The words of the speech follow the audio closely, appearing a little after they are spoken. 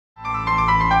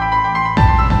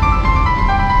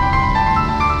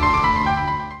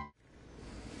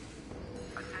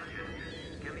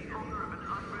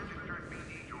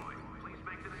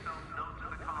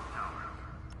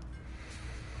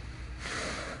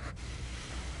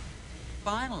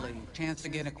Finally, chance to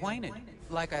get acquainted.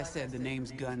 Like I said, the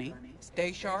name's Gunny.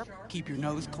 Stay sharp, keep your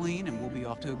nose clean, and we'll be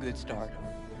off to a good start.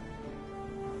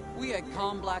 We had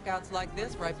calm blackouts like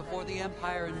this right before the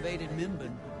Empire invaded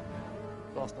Minbin.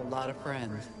 Lost a lot of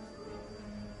friends.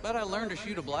 But I learned to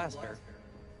shoot a blaster.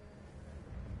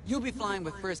 You'll be flying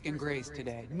with Frisk and Grace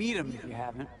today. Meet them if you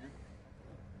haven't.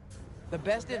 The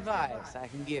best advice I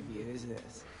can give you is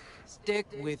this. Stick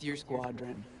with your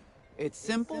squadron. It's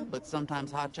simple, but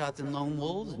sometimes hotshots and lone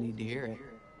wolves need to hear it.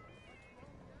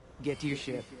 Get to your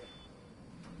ship.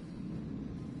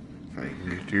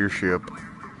 Get to your ship.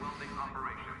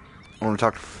 I want to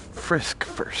talk to Frisk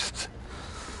first.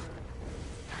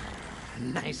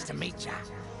 Nice to meet ya.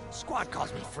 Squad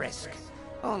calls me Frisk.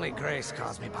 Only Grace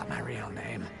calls me by my real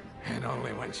name, and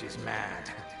only when she's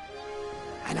mad.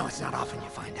 I know it's not often you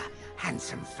find a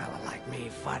handsome fella like me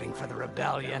fighting for the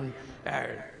Rebellion,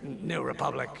 or New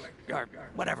Republic, or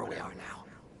whatever we are now.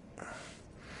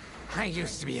 I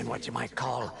used to be in what you might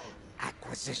call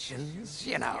acquisitions,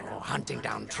 you know, hunting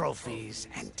down trophies,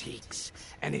 antiques,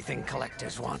 anything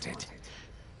collectors wanted.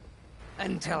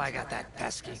 Until I got that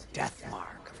pesky death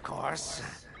mark, of course.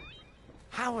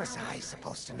 How was I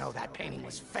supposed to know that painting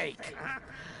was fake? Huh?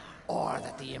 Or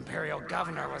that the Imperial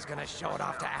Governor was gonna show it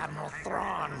off to Admiral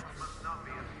Thrawn?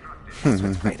 That's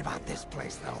what's great about this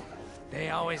place, though.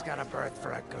 They always got a berth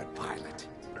for a good pilot.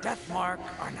 Death mark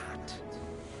or not.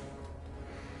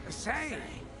 Say,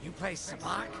 you play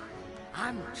Sabak?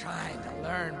 I'm trying to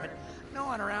learn, but no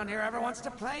one around here ever wants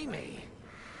to play me.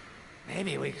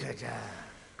 Maybe we could,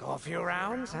 go a few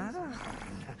rounds, huh?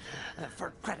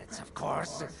 For credits, of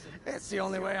course. It's the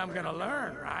only way I'm gonna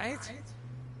learn, right?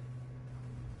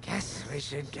 Guess we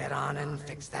should get on and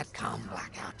fix that comm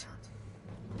blackout.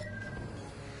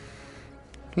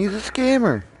 He's a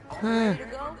scammer. Ready to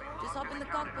go? Just hop in the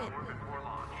cockpit.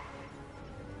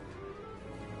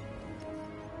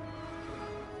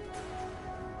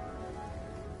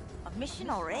 A mission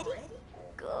already?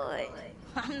 Good.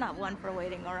 I'm not one for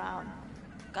waiting around.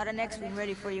 Got an X-Wing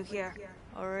ready for you here.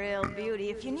 A real beauty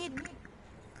if you need me.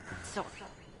 Sorry.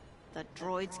 The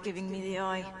droid's giving me the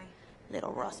eye.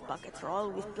 Little rust buckets are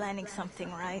always planning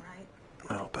something, right?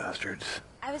 Oh, bastards.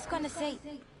 I was gonna say,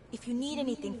 if you need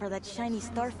anything for that shiny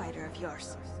starfighter of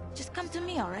yours, just come to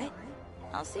me, alright?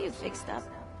 I'll see you fixed up.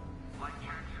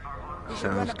 You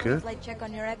should run a pre-flight check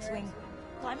on your X-Wing.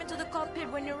 Climb into the cockpit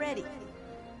when you're ready.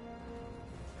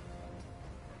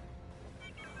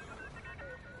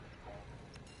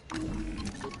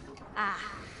 Ah,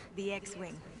 the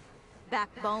X-Wing.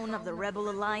 Backbone of the Rebel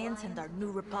Alliance and our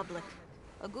New Republic.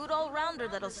 A good all-rounder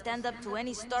that'll stand up to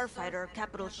any starfighter or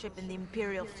capital ship in the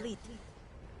Imperial fleet.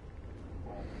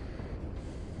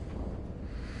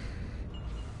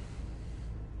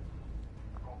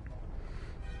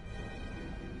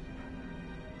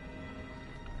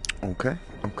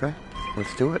 Okay,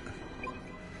 let's do it.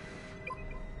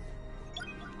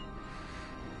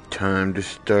 Time to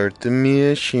start the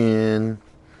mission.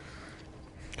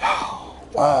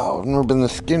 Wow, I've never been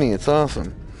this skinny, it's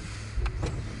awesome.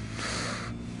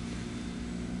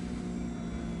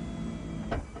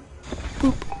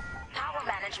 Boop. Power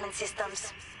management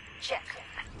systems. Check.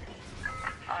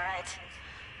 Alright.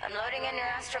 I'm loading in your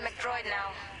astromech droid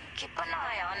now. Keep an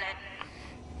eye on it.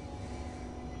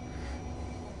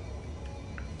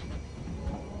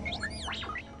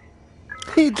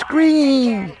 It's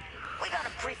green! We got a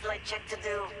pre-flight check to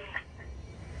do.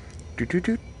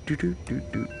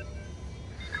 Do.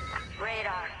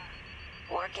 Radar.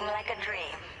 Working like a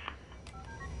dream.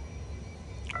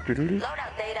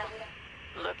 Loadout data.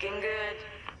 Looking good.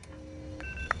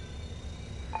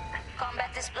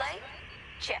 Combat display?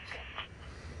 Check.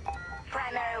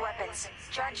 Primary weapons.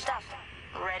 Charged up.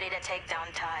 Ready to take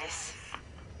down ties.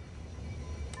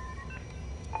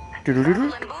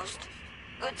 Thermal and boost.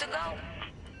 Good to go.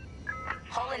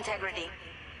 Hull integrity.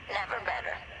 Never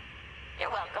better. You're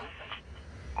welcome.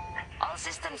 All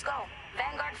systems go.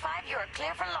 Vanguard 5, you are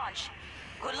clear for launch.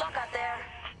 Good luck out there.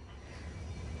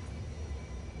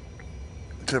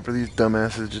 Except for these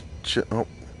dumbasses just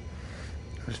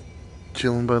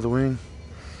chilling by the wing.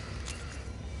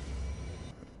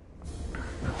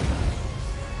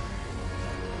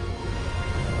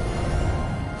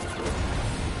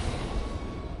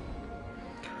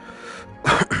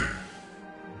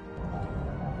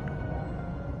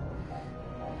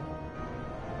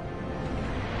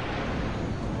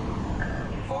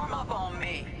 Form up on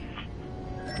me.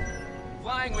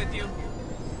 Flying with you.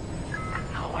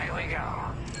 Away we go.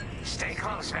 Stay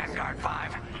close, Vanguard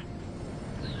 5.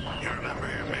 You remember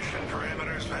your mission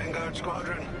parameters, Vanguard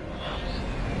Squadron?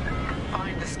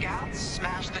 Find the scouts,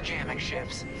 smash the jamming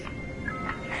ships.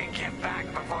 Hey, get back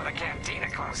before the cantina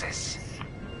closes.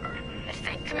 I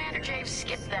think Commander James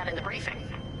skipped that in the briefing.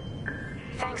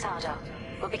 Thanks, Ardo.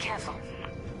 We'll be careful.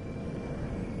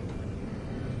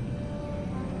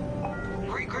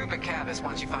 Regroup at Cabas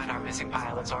once you find our missing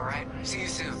pilots, all right? See you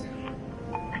soon.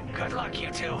 Good luck, you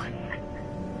two.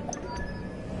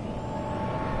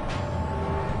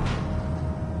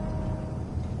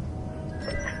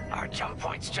 Our jump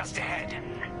point's just ahead.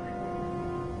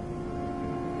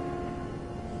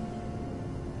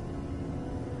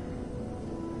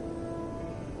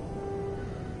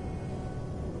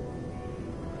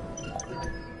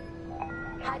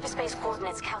 Hyperspace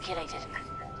coordinates calculated.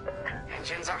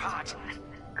 Engines are hot.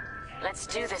 Let's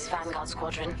do this, Vanguard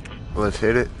Squadron. Let's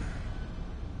hit it.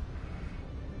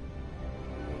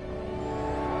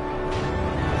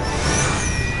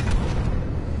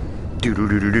 Do do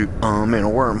do do do. I'm in a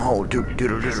wormhole. Do do do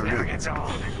do This do never do. gets old.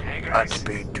 Hey, At Grace.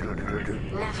 speed. Do do do do do.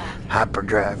 Never.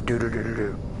 Hyperdrive. Do do do do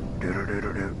do. Do do do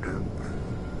do do do.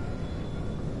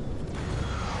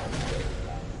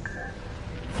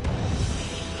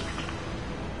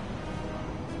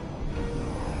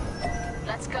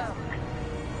 Let's go.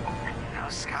 No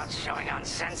scouts showing on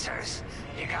sensors.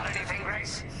 You got anything,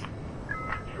 Grace?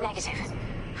 Negative.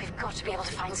 We've got to be able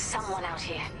to find someone out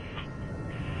here.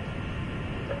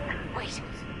 Wait.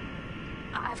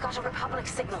 I've got a Republic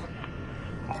signal.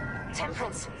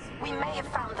 Temperance. We may have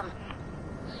found them.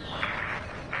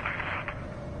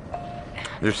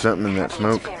 There's something in that Heavy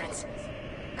smoke. interference.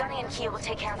 Gunny and Keel will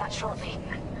take care of that shortly.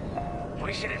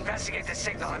 We should investigate the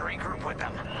signal and regroup with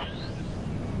them.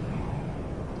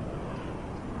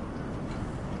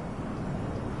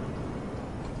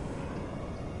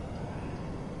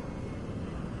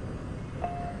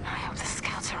 I hope the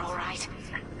scouts are all right.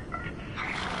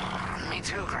 Me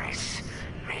too, Grace.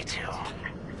 Me too.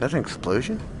 Is that an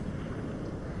explosion?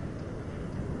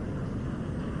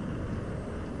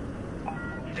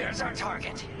 There's our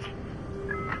target.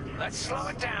 Let's slow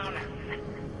it down.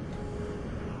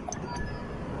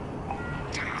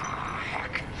 Ah,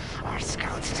 heck. Our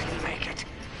scouts didn't make it.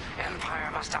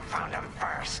 Empire must have found them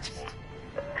first.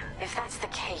 If that's the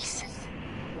case,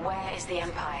 where is the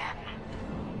Empire?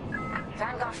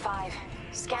 Vanguard 5,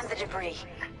 scan the debris.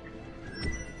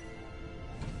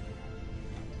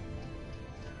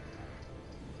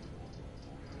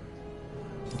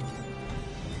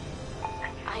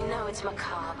 I know it's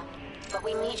macabre, but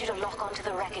we need you to lock onto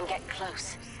the wreck and get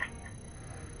close.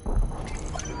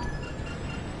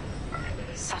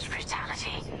 Such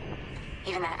brutality.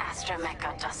 Even that astromech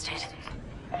got dusted.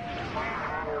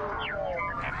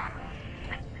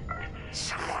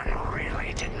 Someone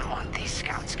really didn't want these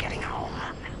scouts getting home.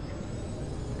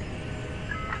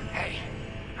 Hey,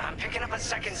 I'm picking up a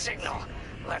second signal.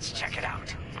 Let's check it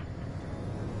out.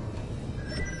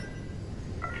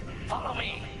 Follow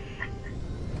me.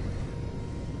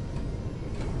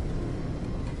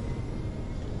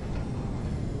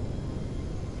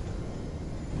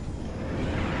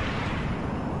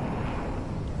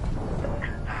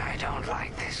 I don't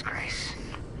like this, Grace.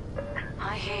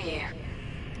 I hear you.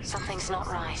 Something's not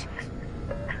right.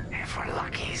 If we're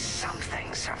lucky,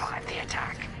 something survived the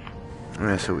attack.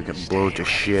 Yeah, so we can blow it to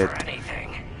Stay shit. ready for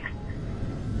anything.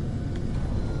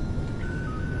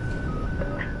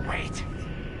 Wait,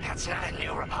 that's not a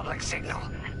New Republic signal.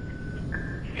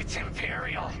 It's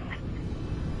Imperial.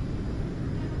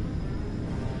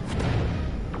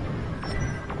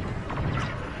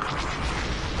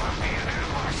 We're being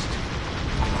ambushed.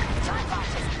 TIE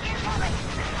fighters, incoming!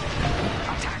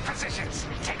 Attack positions.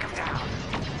 Take them down.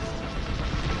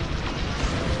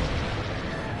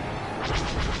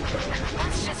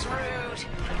 That's just rude.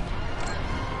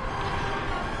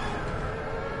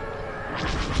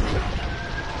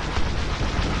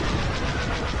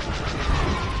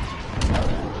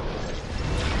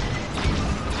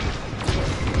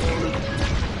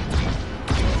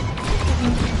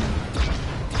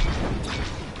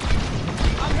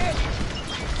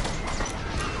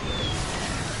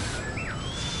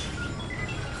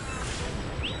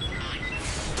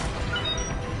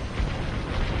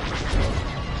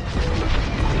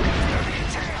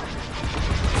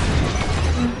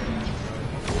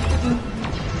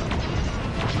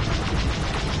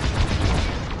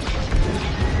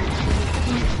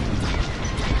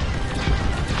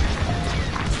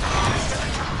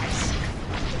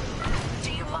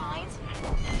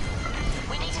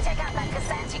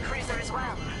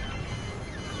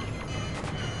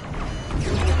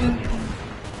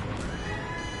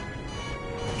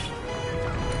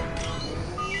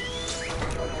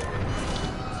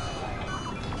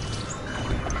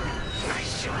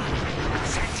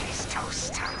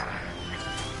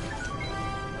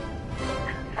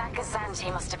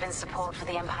 uncertainty must have been support for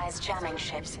the Empire's jamming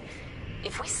ships.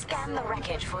 If we scan the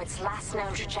wreckage for its last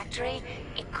known trajectory,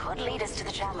 it could lead us to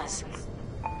the jammers.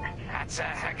 That's a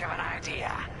heck of an idea.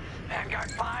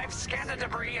 Vanguard 5, scan the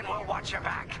debris and we'll watch your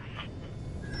back.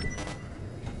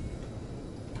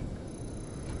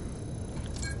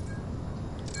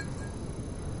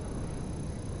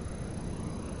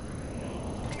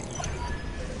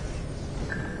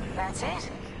 That's it.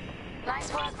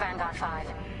 Nice work, Vanguard 5.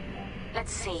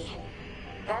 Let's see.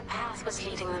 That path was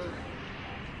leading them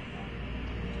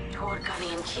toward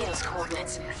Gunny and Keel's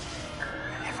coordinates.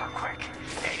 If we're quick,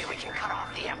 maybe we can cut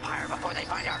off the Empire before they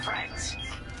find our friends.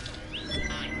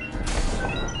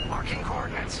 Marking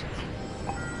coordinates.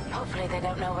 Hopefully they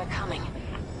don't know we're coming.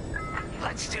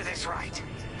 Let's do this right,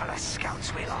 for the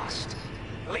scouts we lost.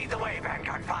 Lead the way,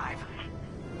 Vanguard 5.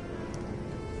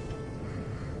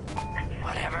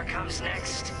 Whatever comes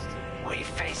next, we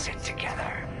face it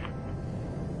together.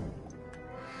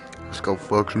 Let's go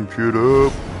fuck some shit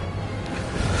up.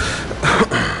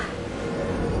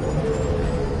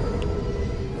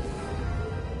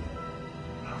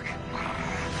 Look,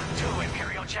 2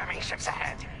 Imperial jamming ships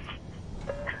ahead.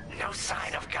 No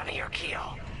sign of Gunny or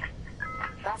Keel.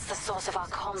 That's the source of our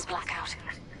comms blackout.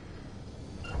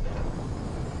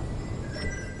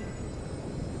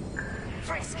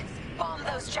 Frisk, bomb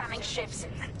those jamming ships.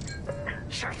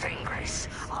 Sure thing, Grace.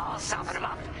 I'll soften him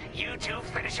up. You two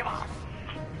finish him off.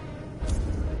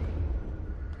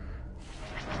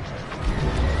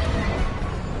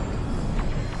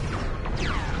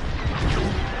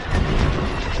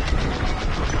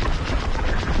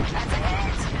 That's a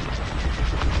hit!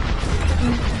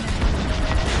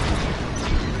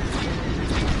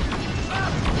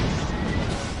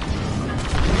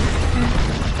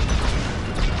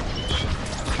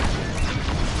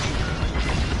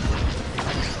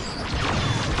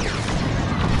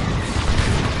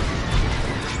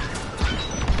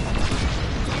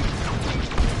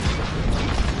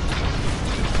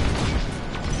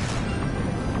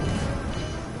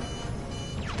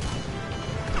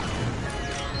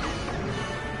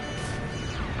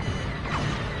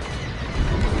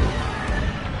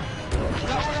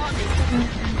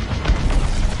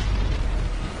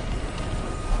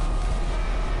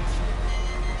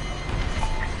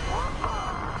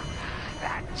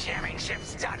 That jamming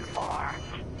ship's done for.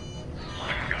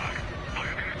 Vanguard, I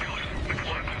have intelligence. Which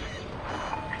one?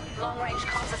 Long-range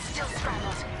comms are still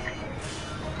scrambled.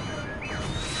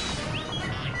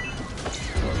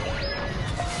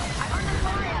 I'm under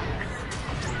fire!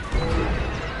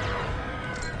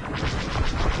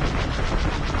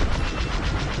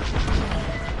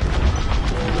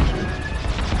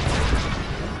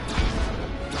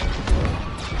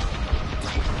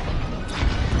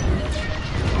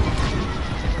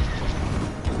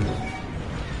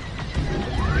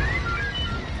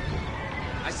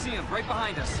 I see him right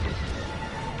behind us.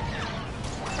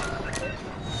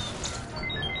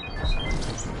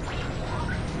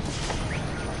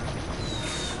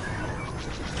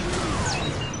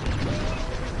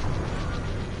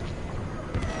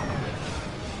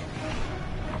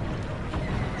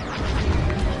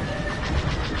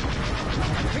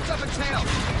 Picks up a tail.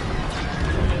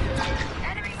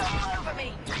 Enemies all over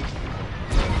me!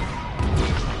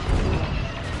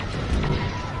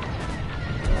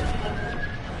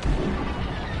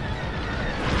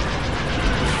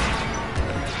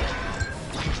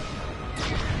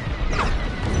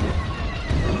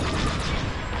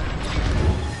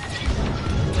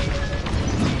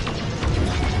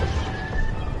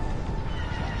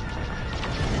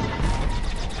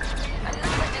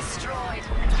 Another destroyed.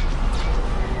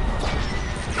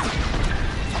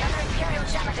 Another Imperial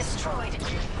jammer destroyed.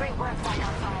 Great work,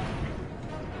 Vanguard 5.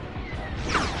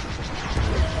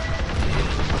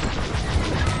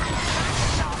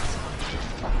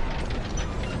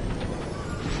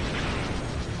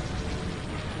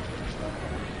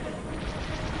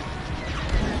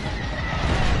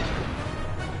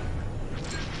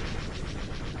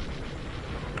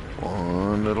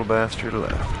 One little bastard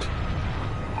left.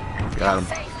 Got him.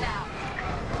 Safe now.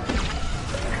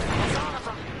 That's all of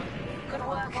them. Good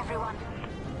work, everyone.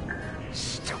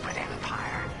 Stupid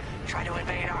Empire. Try to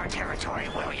invade our territory,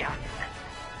 will ya?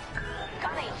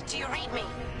 Gunny, do you read me?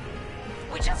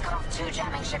 We just got off 2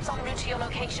 jamming ships en route to your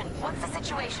location. What's the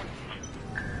situation?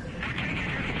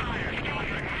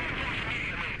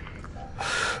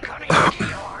 Gunny and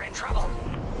Keel are in trouble.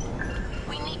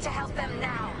 We need to help them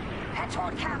now. Head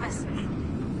toward Cavus.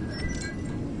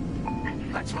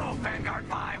 Let's move, Vanguard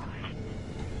 5.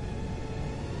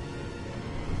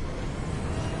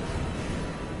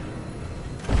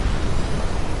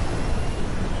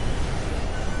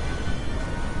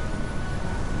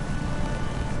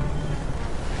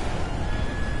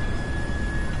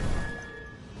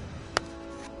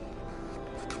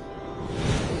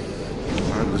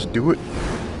 do it.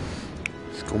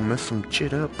 Let's go mess some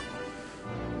shit up.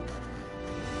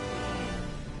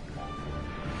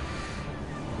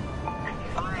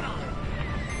 Finally!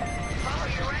 Oh,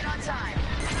 you're right on time.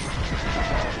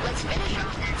 Let's finish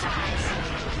off their ties.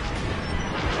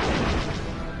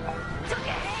 Took a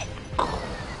hit!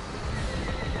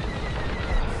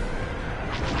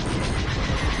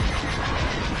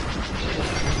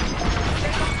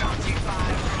 They don't go too far.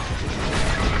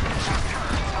 Sharp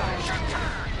turns, Five. Sharp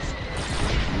turns.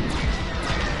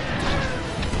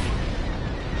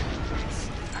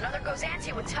 Another goes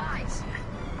antsy with ties.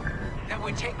 Then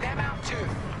we take them out too.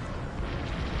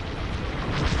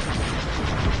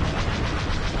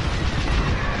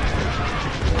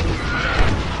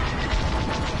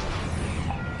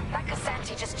 That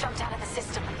Cassanti just jumped out of the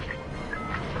system.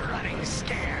 Running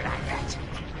scared, I bet.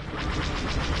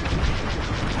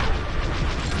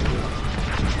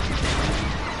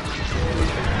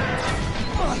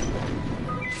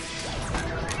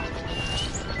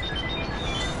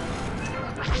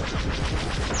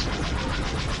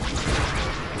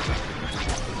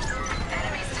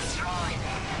 Enemies destroyed.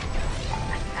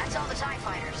 That's all the TIE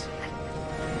fighters.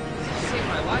 Saved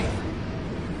my life.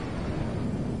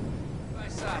 My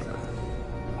side.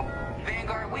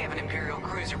 Vanguard, we have an Imperial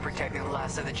cruiser protecting the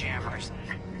last of the jammers.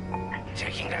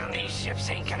 Taking down these ships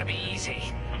ain't gonna be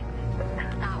easy.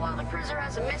 Not while the cruiser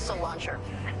has a missile launcher.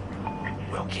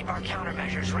 We'll keep our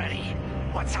countermeasures ready.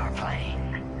 What's our play?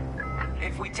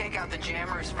 If we take out the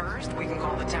jammers first, we can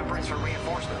call the Temperance for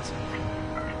reinforcements.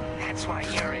 That's why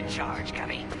you're in charge,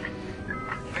 Gunny.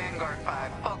 Vanguard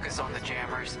 5, focus on the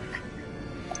jammers.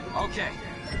 Okay.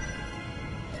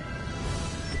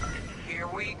 Here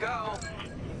we go.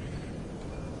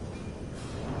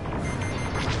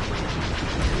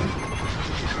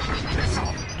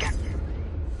 Missile, get...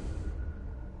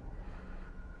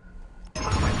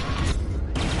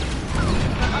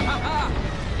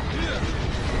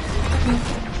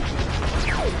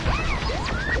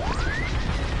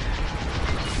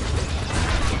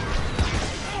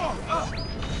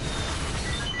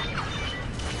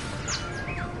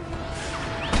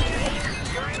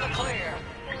 You're in the clear.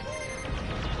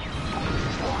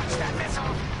 Launch that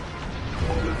missile.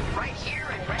 Right here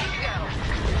and ready to go.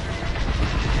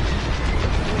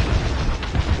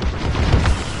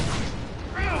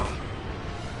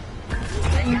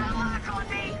 They got a lock on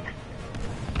me.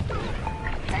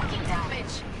 Taking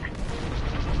damage.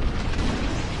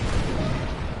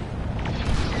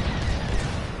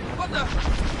 What the?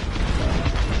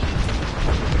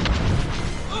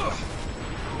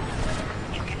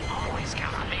 You can always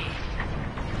count on me.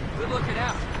 Good looking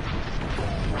out.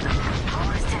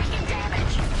 Core's taking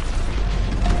damage.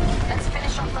 Let's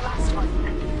finish off the last one.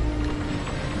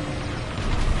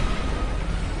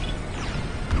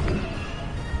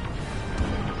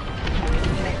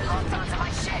 They've locked onto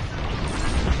my ship.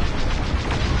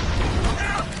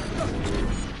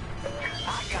 I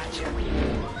got you.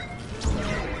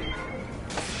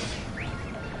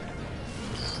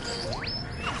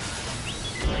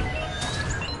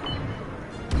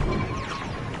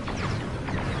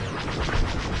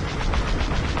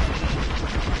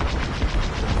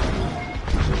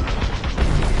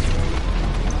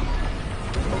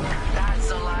 That's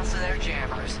the last of their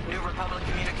jammers. New Republic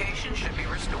communication should be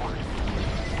restored.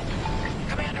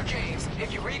 Commander James,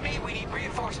 if you read me, we need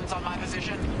reinforcements on my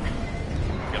position.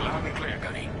 You're loud and clear,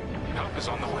 Gunny. Help is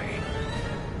on the way.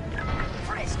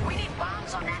 Frisk, we need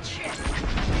bombs on that ship.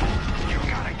 You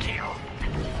gotta kill.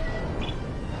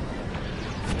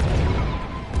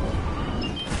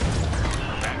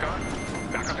 Vanguard,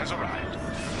 backup has arrived.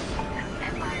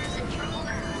 Empire's in trouble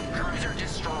now. Cruiser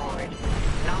destroyed.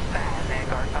 Not bad,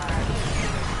 Vanguard 5.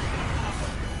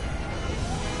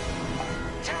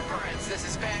 Temperance, this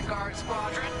is Vanguard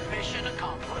Squadron. Mission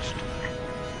accomplished.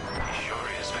 Sure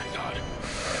is, Vanguard.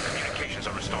 Communications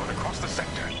are restored across the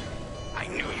sector. I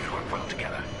knew you'd work well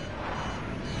together.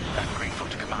 I'm grateful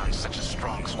to command such a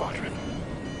strong squadron.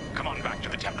 Come on back to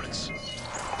the Temperance.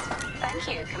 Thank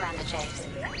you, Commander James.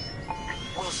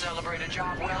 We'll celebrate a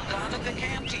job well done at the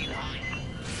cantina.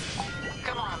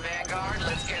 Come on, Vanguard,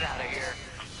 let's get out of here.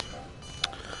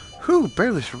 Whew,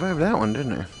 barely survived that one,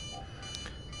 didn't I?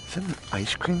 Is that an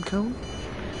ice cream cone?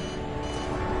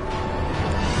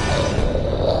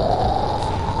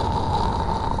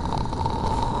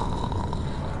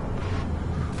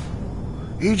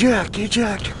 Eject,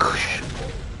 eject.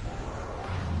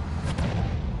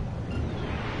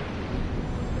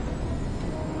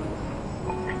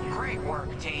 Great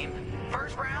work, team.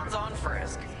 First round's on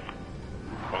Frisk.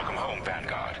 Welcome home,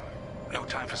 Vanguard. No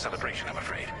time for celebration, I'm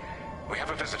afraid. We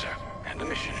have a visitor and a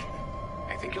mission.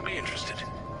 I think you'll be interested.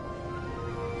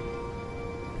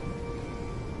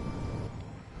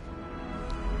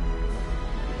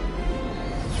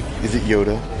 Is it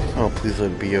Yoda? Oh, please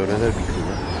let it be Yoda. That'd be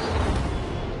cool.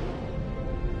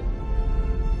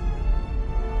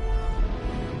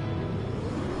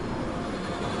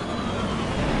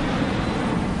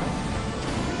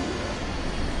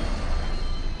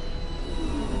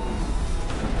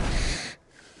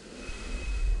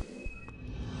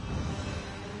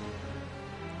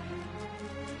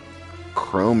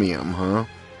 Chromium, huh?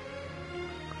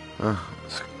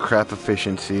 Crap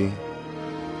efficiency.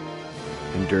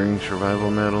 Enduring survival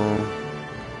medal.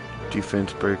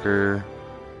 Defense breaker.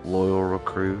 Loyal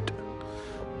recruit.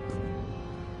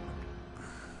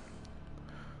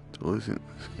 Losing.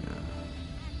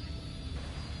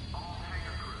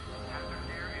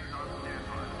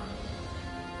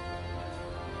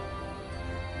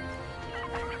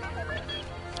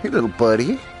 Hey, little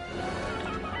buddy.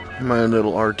 My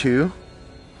little R2.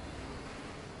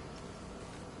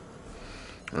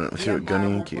 Let's see what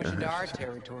Gunny and Kia push into our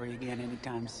territory again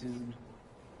anytime soon.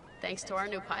 Thanks to our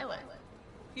new pilot.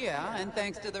 Yeah, and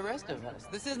thanks to the rest of us.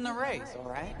 This isn't a race, all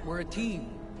right? We're a team.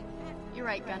 You're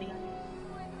right, Gunny.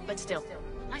 But still,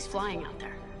 nice flying out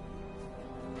there.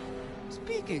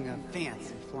 Speaking of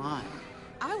fancy flying,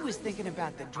 I was thinking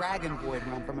about the Dragon Void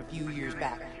run from a few years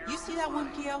back. You see that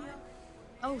one, Kyo?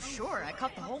 Oh, sure. I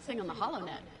caught the whole thing on the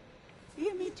HoloNet.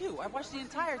 Yeah, me too. I watched the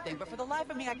entire thing, but for the life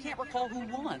of me, I can't recall who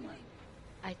won.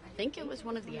 I think it was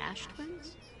one of the Ash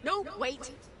twins? No,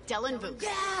 wait. Dylan Vooks.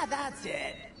 Yeah, that's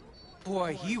it.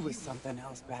 Boy, he was something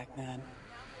else back then.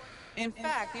 In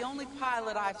fact, the only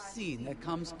pilot I've seen that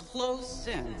comes close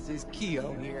since is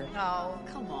Kyo here. Oh,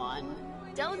 come on.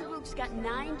 Dylan Vooks got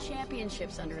 9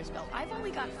 championships under his belt. I've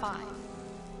only got 5.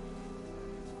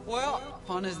 Well,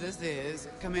 fun as this is,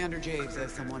 Commander Javes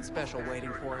has someone special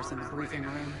waiting for us in the briefing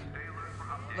room.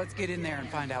 Let's get in there and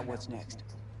find out what's next.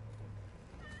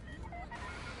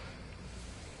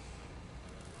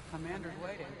 Commander's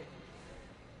waiting.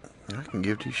 I can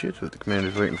give 2 shits what the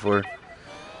commander's waiting for.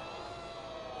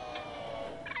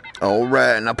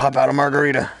 Alright, now pop out a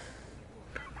margarita.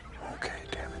 Okay,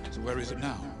 damn it. So where is it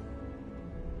now?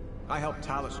 I helped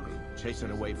Talos Group chase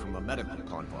it away from a medical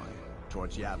convoy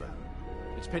towards Yavin.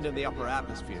 It's pinned in the upper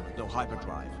atmosphere with no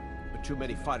hyperdrive, but too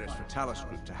many fighters for Talos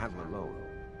Group to handle alone.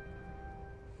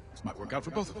 This might work out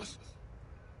for both of us.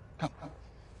 Come,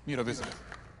 meet our visitor.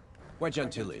 We're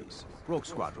Gentiles, Rogue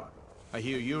Squadron. I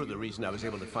hear you're the reason I was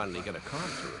able to finally get a car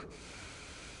through.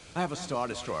 I have a Star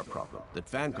Destroyer problem that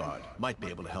Vanguard might be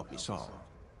able to help me solve.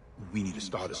 We need a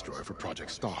Star Destroyer for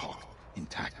Project Starhawk,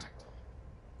 intact.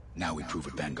 Now we prove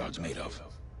what Vanguard's made of.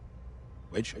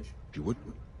 Wedge, if you would.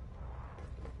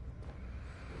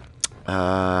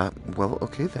 Well,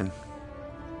 okay then.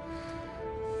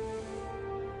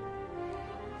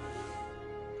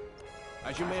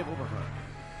 As you may have overheard,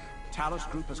 Talos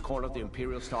Group has cornered the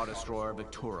Imperial Star Destroyer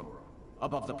Victorum,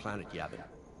 above the planet Yavin.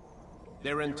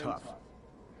 They're in tough,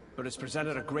 but it's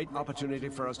presented a great opportunity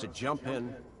for us to jump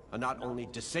in and not only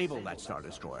disable that Star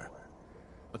Destroyer,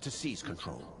 but to seize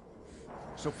control.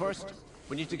 So first,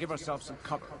 we need to give ourselves some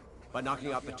cover by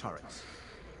knocking out the turrets.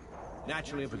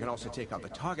 Naturally, if we can also take out the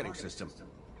targeting system,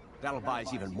 that'll buy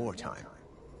us even more time.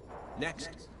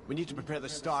 Next, we need to prepare the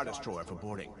Star Destroyer for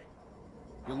boarding.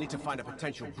 You'll need to find a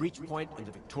potential breach point in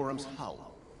the Victorum's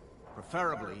hull,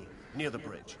 preferably near the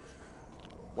bridge.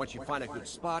 Once you find a good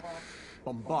spot,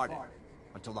 bombard it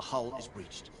until the hull is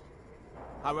breached.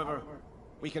 However,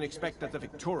 we can expect that the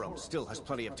Victorum still has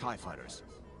plenty of TIE fighters.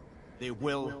 They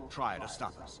will try to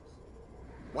stop us.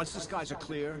 Once the skies are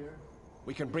clear,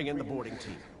 we can bring in the boarding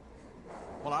team.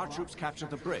 While our troops capture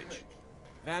the bridge,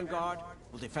 Vanguard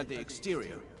will defend the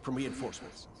exterior from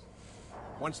reinforcements.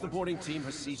 Once the boarding team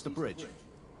has seized the bridge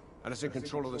and is in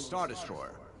control of the Star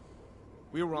Destroyer,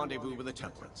 we'll rendezvous with the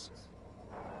Templates.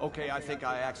 Okay, I think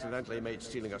I accidentally made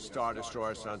stealing a Star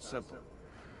Destroyer sound simple.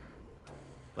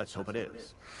 Let's hope it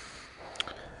is.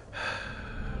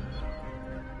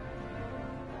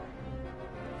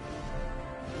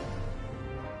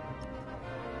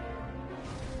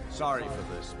 Sorry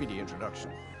for the speedy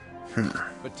introduction.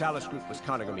 But Talos Group was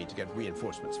counting on me to get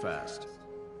reinforcements fast.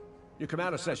 Your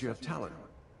commander says you have talent.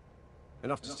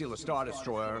 Enough to steal a Star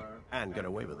Destroyer and get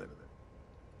away with it.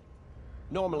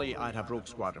 Normally, I'd have Rogue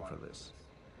Squadron for this.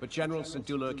 But General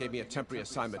Syndulla gave me a temporary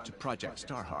assignment to Project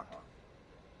Starhawk.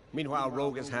 Meanwhile,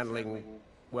 Rogue is handling,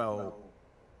 well,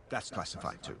 that's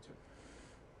classified too.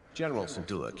 General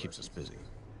Syndulla keeps us busy.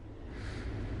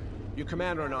 Your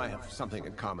commander and I have something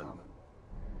in common.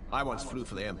 I once flew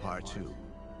for the Empire too,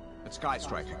 at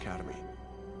Skystrike Academy.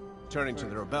 Turning to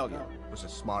the Rebellion was the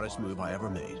smartest move I ever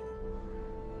made.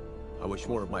 I wish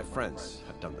more of my friends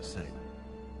had done the same.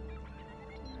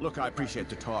 Look, I appreciate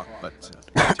the talk, but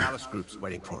Talos Group's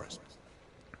waiting for us.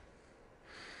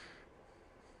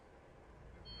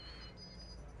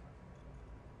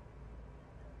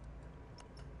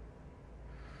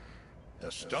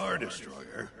 A Star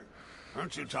Destroyer?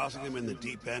 Aren't you tossing him in the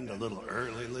deep end a little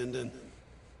early, Lyndon?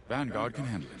 Vanguard can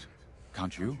handle it.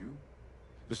 Can't you?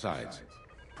 Besides,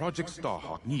 Project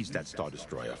Starhawk needs that Star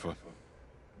Destroyer for...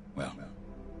 well,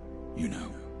 you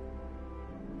know.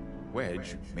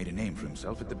 Wedge made a name for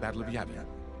himself at the Battle of Yavin.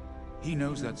 He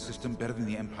knows that system better than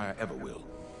the Empire ever will.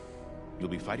 You'll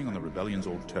be fighting on the Rebellion's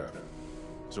old turf.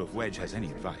 So if Wedge has any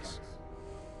advice,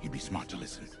 you'd be smart to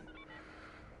listen.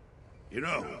 You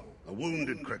know, a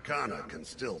wounded Krakana can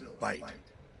still bite.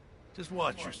 Just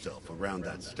watch yourself around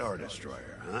that Star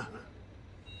Destroyer, huh?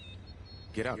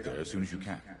 Get out there as soon as you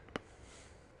can.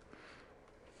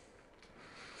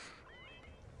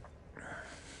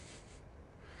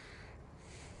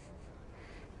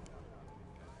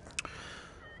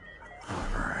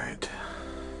 Alright.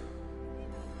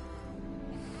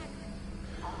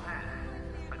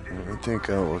 I think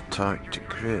I will talk to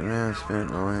Grace.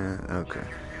 Okay.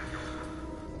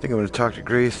 I think I'm going to talk to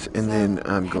Grace, and then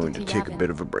I'm going to take a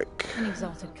bit of a break. An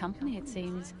exotic company, it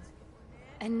seems.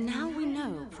 And now we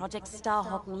know Project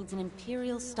Starhawk needs an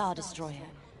Imperial Star Destroyer.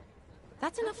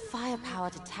 That's enough firepower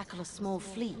to tackle a small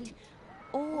fleet,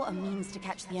 or a means to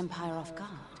catch the Empire off guard.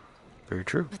 Very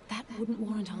true. But that wouldn't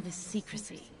warrant all this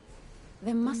secrecy.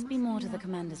 There must be more to the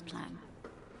Commander's plan.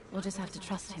 We'll just have to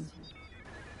trust him.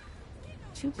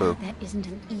 Too bad there isn't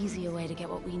an easier way to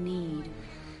get what we need.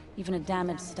 Even a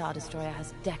damaged Star Destroyer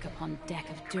has deck upon deck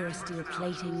of durasteel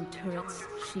plating, turrets,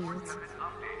 shields.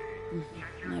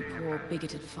 My poor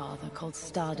bigoted father called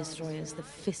Star Destroyers the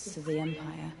fists of the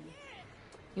Empire.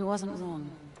 He wasn't wrong.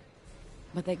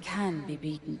 But they can be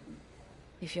beaten.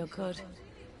 If you're good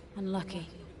and lucky.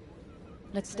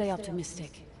 Let's stay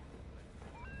optimistic.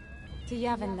 To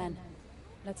Yavin then.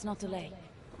 Let's not delay.